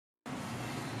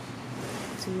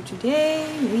So today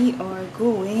we are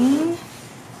going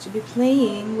to be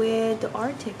playing with the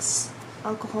ARRTX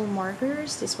Alcohol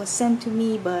Markers. This was sent to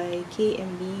me by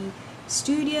KMB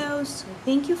Studios, so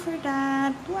thank you for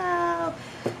that. Wow!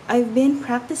 I've been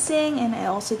practicing and I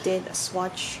also did a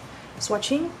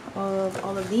swatching of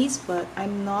all of these, but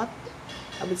I'm not,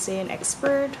 I would say, an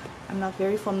expert. I'm not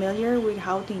very familiar with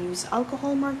how to use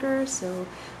alcohol markers, so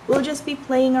we'll just be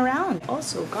playing around.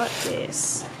 Also got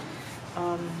this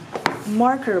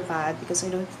marker pad because I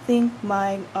don't think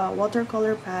my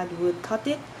watercolor pad would cut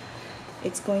it.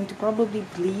 It's going to probably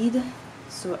bleed,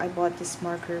 so I bought this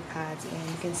marker pad, and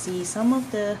you can see some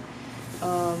of the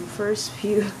first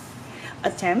few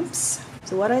attempts.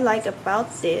 So what I like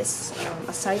about this,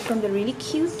 aside from the really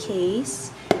cute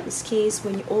case, this case,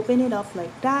 when you open it up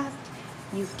like that,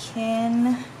 you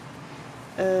can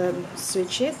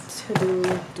switch it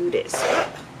to do this.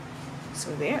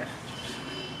 So there,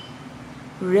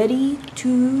 ready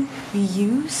to be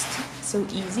used. So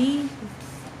easy.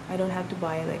 I don't have to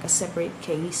buy like a separate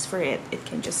case for it. It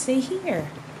can just stay here.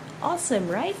 Awesome,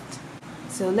 right?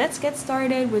 So let's get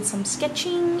started with some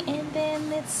sketching, and then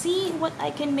let's see what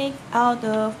I can make out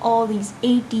of all these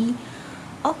 80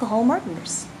 alcohol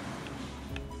markers.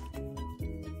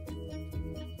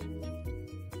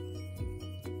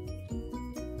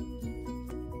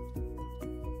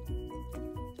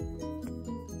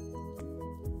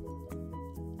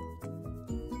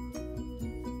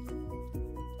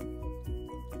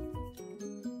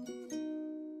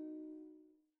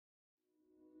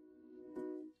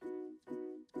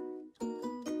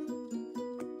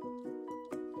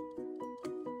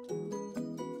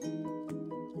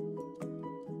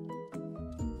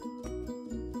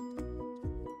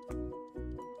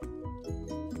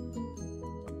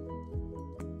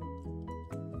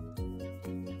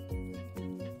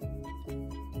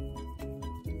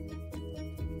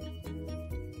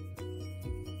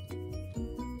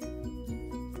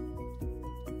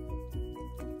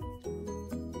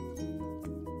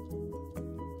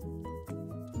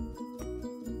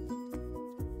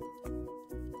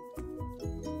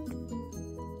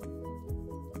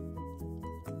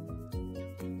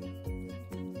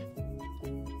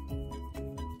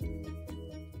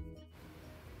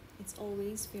 It's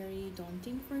always very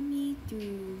daunting for me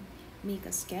to make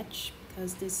a sketch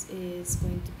because this is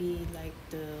going to be like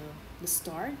the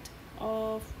start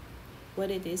of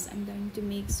what it is I'm going to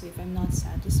make. So if I'm not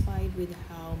satisfied with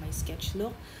how my sketch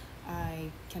look, I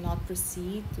cannot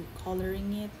proceed to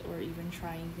coloring it or even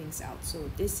trying things out.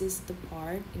 So this is the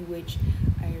part in which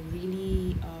I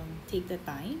really take the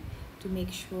time to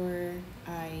make sure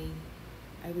I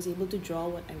was able to draw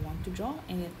what I want to draw,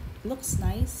 and it looks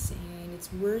nice, and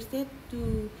it's worth it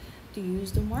to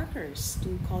use the markers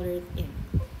to color it in.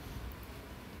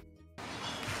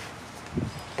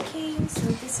 Okay, so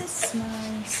this is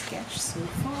my sketch so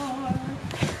far.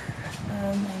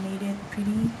 I made it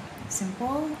pretty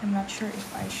simple. I'm not sure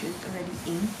if I should already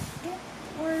ink it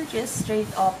or just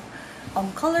straight up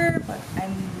color, but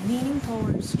I'm leaning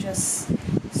towards just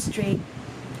straight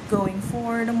going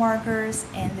for the markers,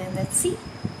 and then let's see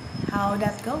how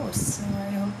that goes. So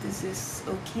I hope this is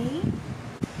okay.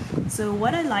 So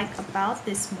what I like about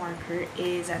this marker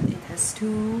is that it has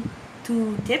two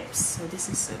tips. So this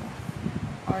is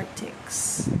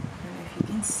ARRTX. I don't know if you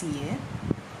can see it.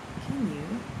 Can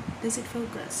you? Does it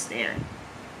focus? There.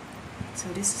 So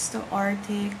this is the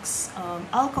ARRTX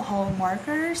alcohol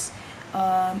markers.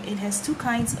 It has two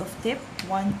kinds of tip.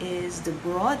 One is the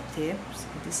broad tip. So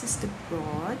this is the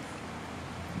broad.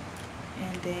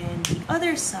 And then the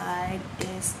other side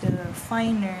is the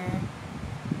finer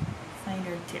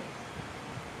tip.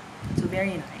 So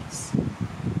very nice.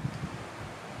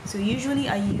 So usually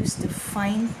I use the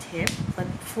fine tip, but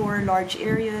for large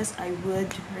areas I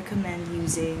would recommend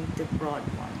using the broad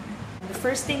one. The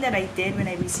first thing that I did when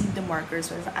I received the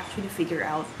markers was actually figure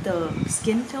out the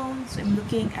skin tone. So I'm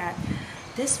looking at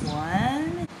this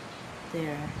one.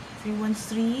 There,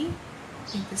 313. I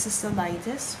think this is the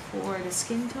lightest for the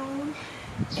skin tone,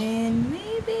 and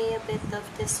maybe a bit of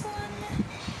this one.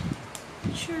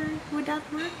 Sure, would that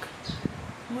work?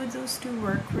 Would those two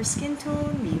work for skin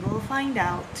tone? We will find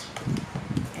out.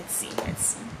 Let's see.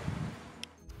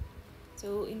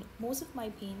 So in most of my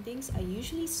paintings, I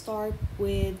usually start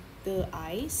with the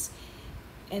eyes,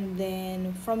 and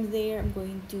then from there I'm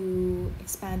going to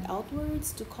expand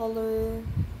outwards to color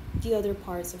the other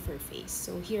parts of her face.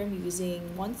 So here I'm using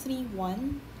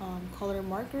 131 color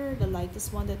marker, the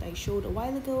lightest one that I showed a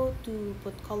while ago, to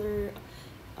put color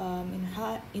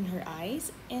in her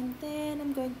eyes, and then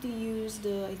I'm going to use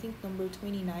the, I think, number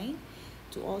 29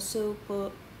 to also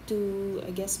put, to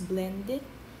I guess blend it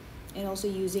and also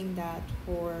using that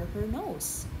for her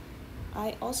nose.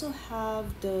 I also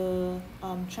have the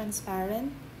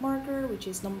transparent marker, which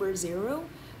is number 0,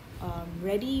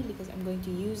 ready because I'm going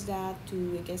to use that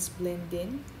to, I guess, blend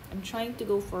in. I'm trying to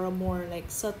go for a more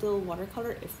like subtle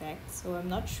watercolor effect, so I'm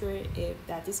not sure if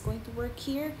that is going to work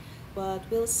here, but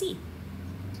we'll see.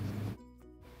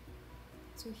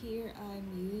 So here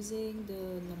I'm using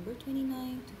the number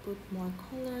 29 to put more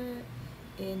color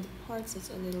in the parts that's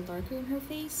a little darker in her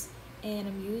face, and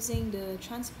I'm using the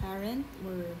transparent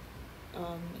or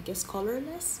I guess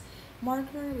colorless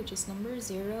marker, which is number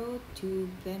 0, to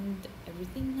blend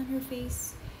everything on her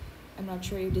face. I'm not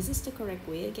sure if this is the correct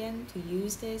way again to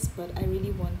use this, but I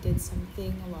really wanted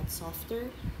something a lot softer.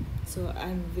 So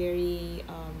I'm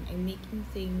making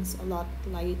things a lot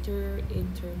lighter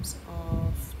in terms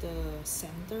of the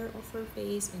center of her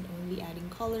face and only adding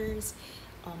colors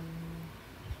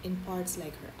in parts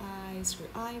like her eyes, her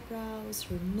eyebrows,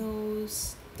 her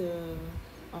nose, the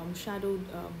shadowed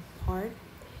part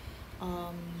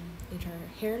in her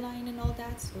hairline and all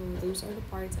that. So those are the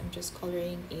parts I'm just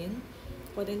coloring in.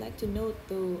 What I like to note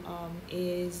though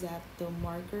is that the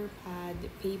marker pad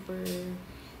paper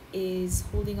is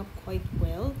holding up quite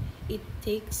well. It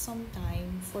takes some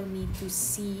time for me to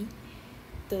see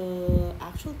the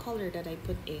actual color that I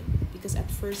put in, because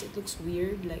at first it looks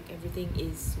weird, like everything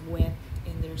is wet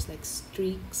and there's like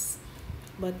streaks,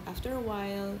 but after a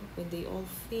while when they all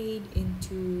fade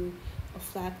into a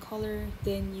flat color,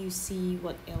 then you see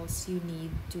what else you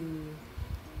need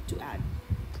to add.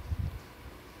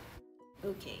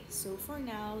 Okay, so for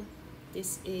now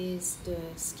this is the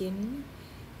skin,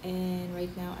 and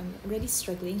right now I'm already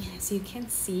struggling as you can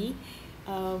see.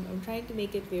 I'm trying to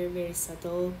make it very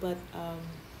subtle, but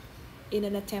in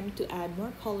an attempt to add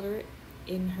more color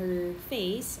in her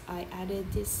face, I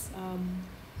added this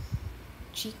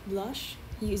cheek blush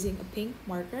using a pink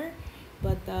marker,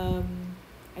 but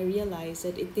I realized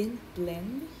that it didn't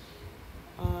blend,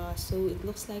 so it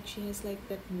looks like she has like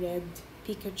that red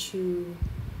Pikachu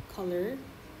color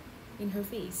in her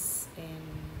face, and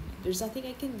there's nothing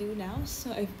I can do now,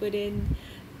 so I put in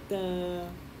the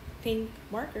pink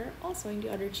marker also in the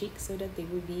other cheek so that they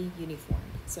will be uniform.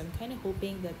 So I'm kind of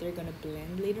hoping that they're gonna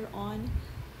blend later on,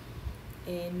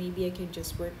 and maybe I can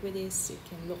just work with this. It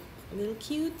can look a little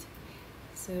cute,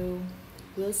 so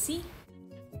we'll see.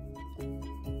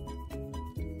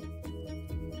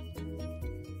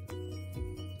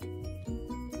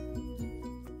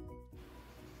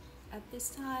 At this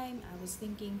time, I was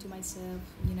thinking to myself,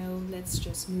 let's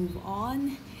just move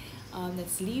on.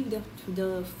 Let's leave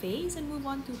the face and move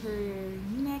on to her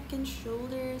neck and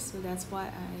shoulders. So that's why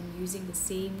I'm using the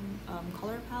same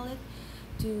color palette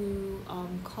to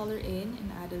color in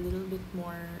and add a little bit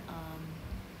more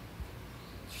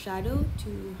shadow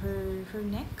to her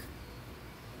neck.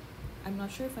 I'm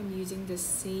not sure if I'm using the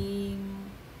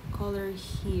same color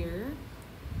here,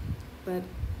 but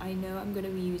I know I'm gonna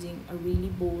be using a really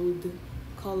bold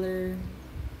color,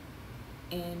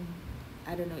 and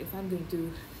I don't know if I'm going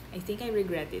to. I think I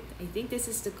regret it. I think this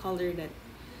is the color that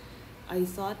I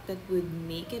thought that would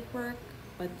make it work,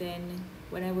 but then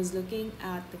when I was looking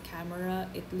at the camera,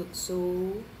 it looked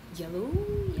so yellow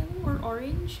or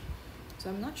orange. So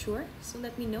I'm not sure. So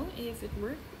let me know if it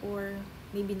worked or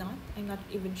maybe not. I'm not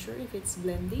even sure if it's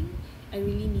blending. I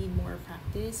really need more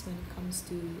practice when it comes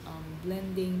to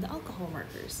blending the alcohol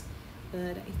markers.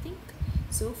 But I think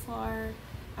so far,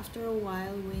 after a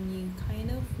while, when you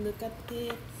kind of look at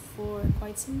it for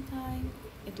quite some time,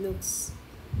 it looks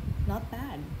not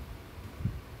bad.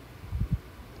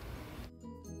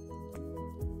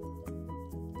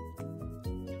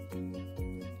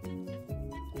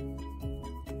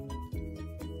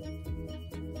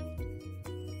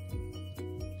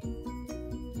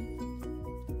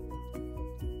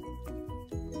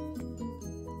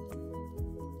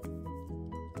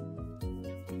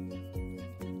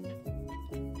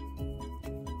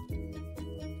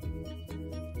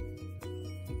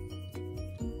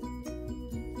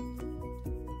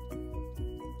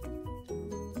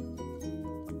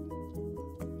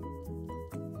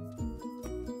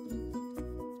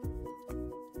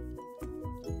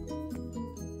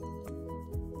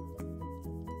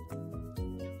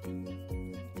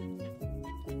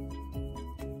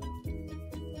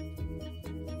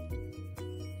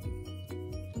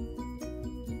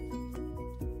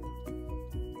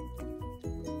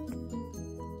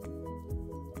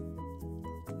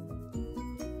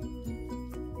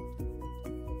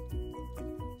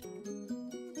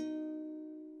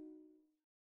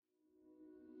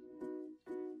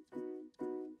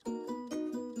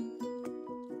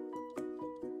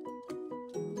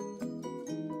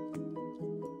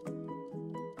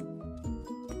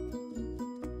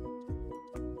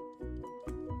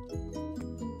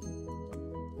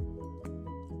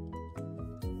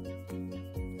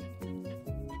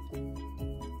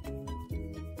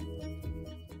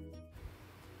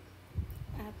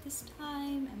 this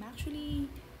time I'm actually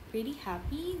pretty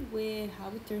happy with how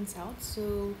it turns out.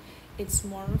 So it's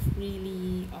more of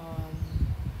really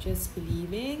just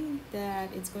believing that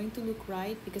it's going to look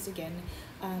right, because again,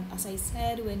 as I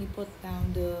said, when you put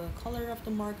down the color of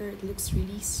the marker, it looks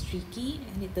really streaky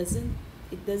and it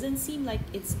doesn't seem like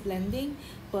it's blending.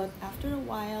 But after a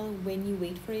while, when you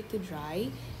wait for it to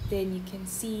dry, then you can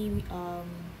see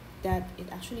that it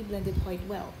actually blended quite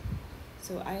well.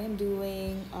 So I am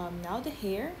doing now the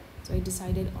hair. So I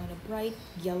decided on a bright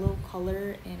yellow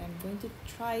color, and I'm going to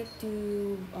try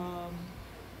to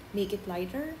make it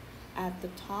lighter at the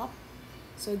top.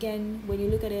 So again, when you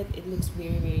look at it, it looks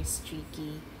very, very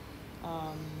streaky.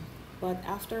 Um, but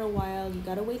after a while, you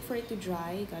gotta wait for it to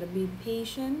dry. You gotta be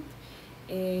patient.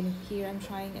 And here I'm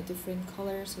trying a different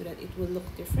color so that it will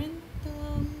look different,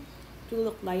 to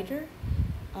look lighter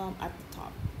at the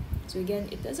top. So again,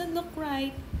 it doesn't look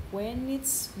right when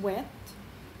it's wet,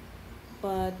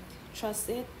 but trust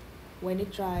it, when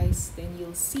it dries, then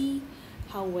you'll see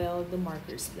how well the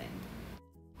markers blend.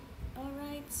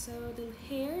 Alright, so the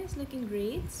hair is looking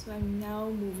great. So I'm now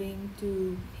moving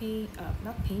to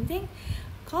not painting,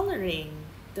 coloring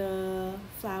the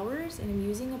flowers, and I'm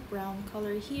using a brown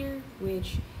color here,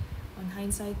 which on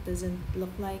hindsight doesn't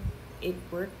look like it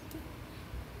worked.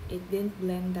 It didn't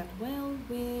blend that well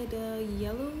with the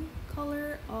yellow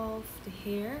color of the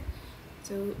hair.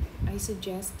 So I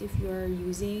suggest, if you're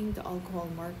using the alcohol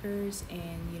markers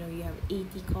and you have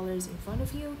 80 colors in front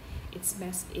of you, it's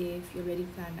best if you already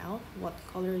plan out what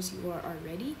colors you are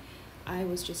already. I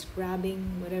was just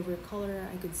grabbing whatever color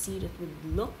I could see that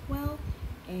would look well,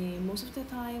 and most of the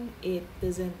time it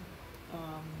doesn't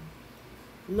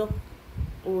look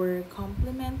or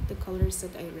complement the colors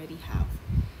that I already have.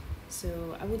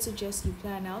 So I would suggest you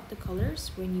plan out the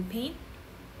colors when you paint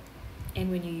and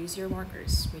when you use your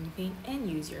markers. When you paint and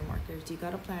use your markers, you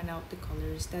gotta plan out the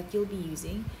colors that you'll be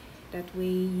using. That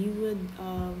way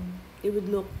it would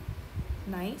look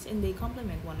nice and they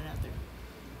complement one another.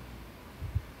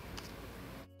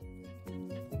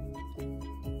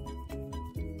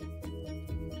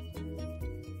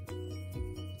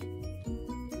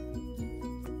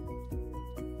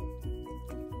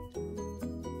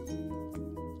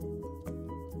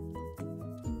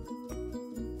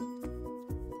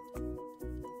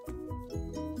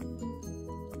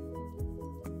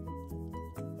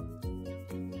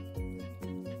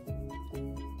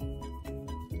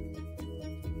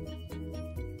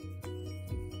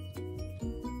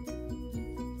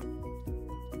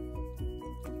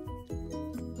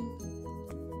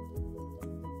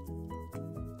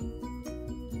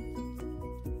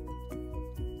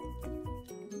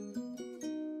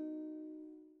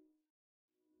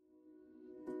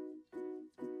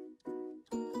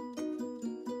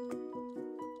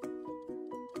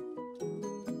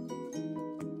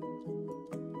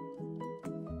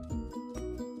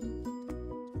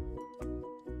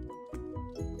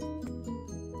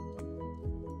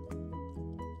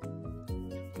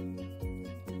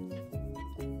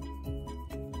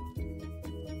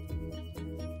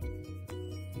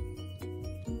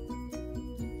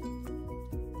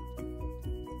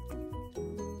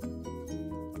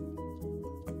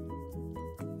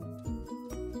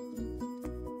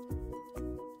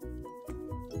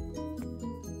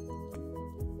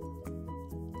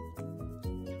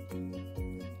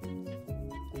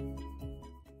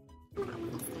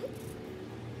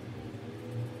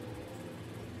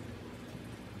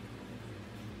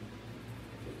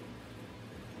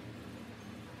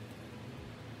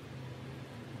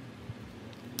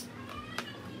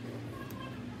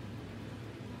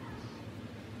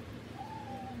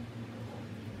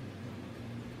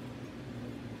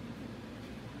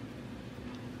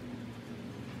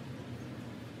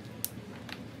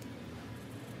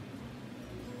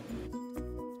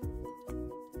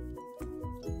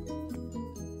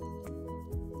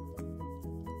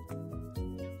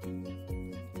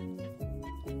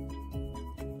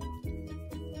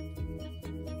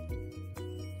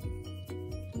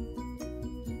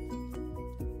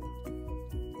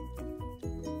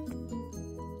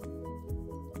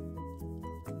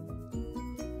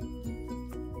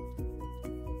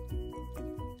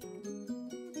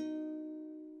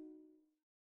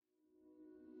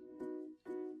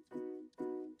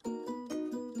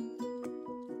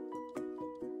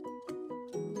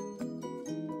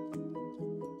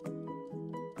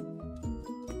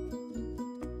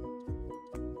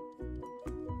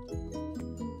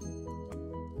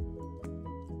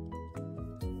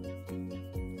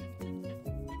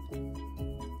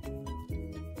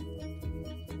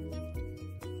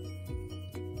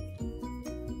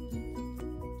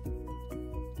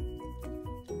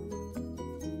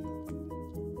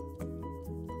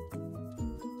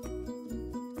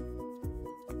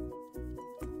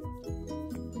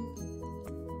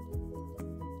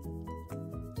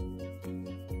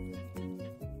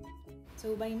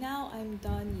 So by now I'm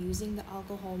done using the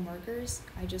alcohol markers.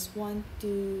 I just want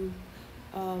to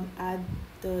add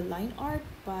the line art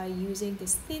by using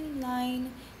this thin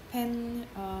line pen,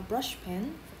 brush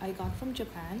pen I got from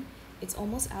Japan. It's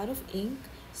almost out of ink,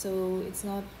 so it's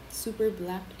not super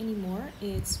black anymore.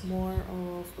 It's more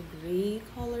of a gray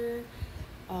color,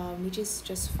 which is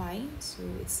just fine. So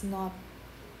it's not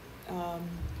um,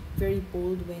 very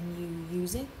bold when you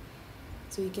use it.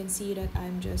 So you can see that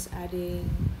I'm just adding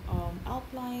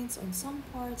outlines on some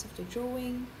parts of the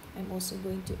drawing. I'm also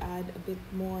going to add a bit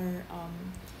more,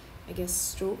 I guess,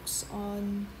 strokes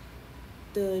on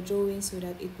the drawing so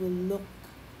that it will look,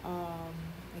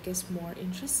 I guess, more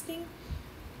interesting.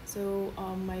 So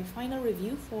my final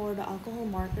review for the alcohol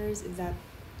markers is that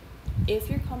if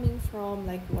you're coming from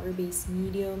like water-based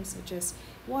mediums such as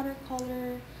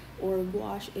watercolor or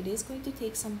gouache, it is going to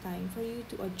take some time for you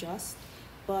to adjust.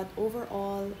 But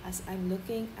overall, as I'm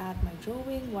looking at my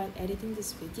drawing while editing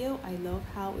this video, I love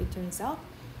how it turns out.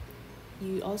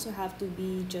 You also have to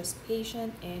be just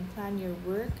patient and plan your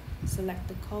work, select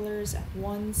the colors at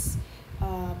once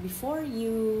before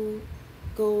you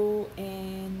go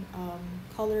and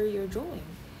color your drawing.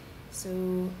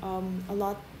 So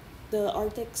the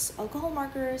ARRTX Alcohol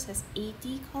Markers has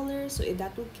 80 colors, so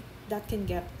that can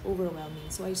get overwhelming.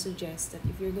 So I suggest that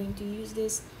if you're going to use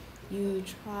this, you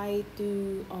try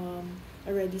to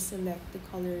already select the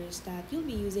colors that you'll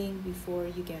be using before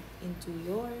you get into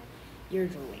your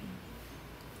drawing.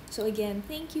 So again,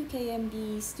 thank you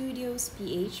KMB Studios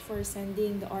PH for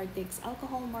sending the ARRTX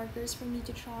alcohol markers for me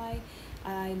to try.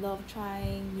 I love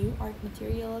trying new art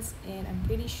materials, and I'm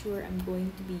pretty sure I'm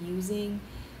going to be using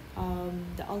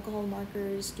the alcohol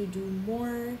markers to do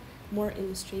more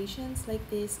illustrations like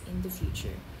this in the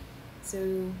future.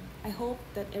 So I hope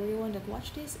that everyone that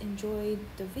watched this enjoyed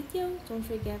the video. Don't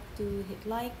forget to hit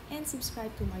like and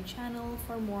subscribe to my channel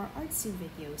for more artsy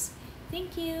videos.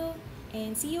 Thank you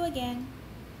and see you again.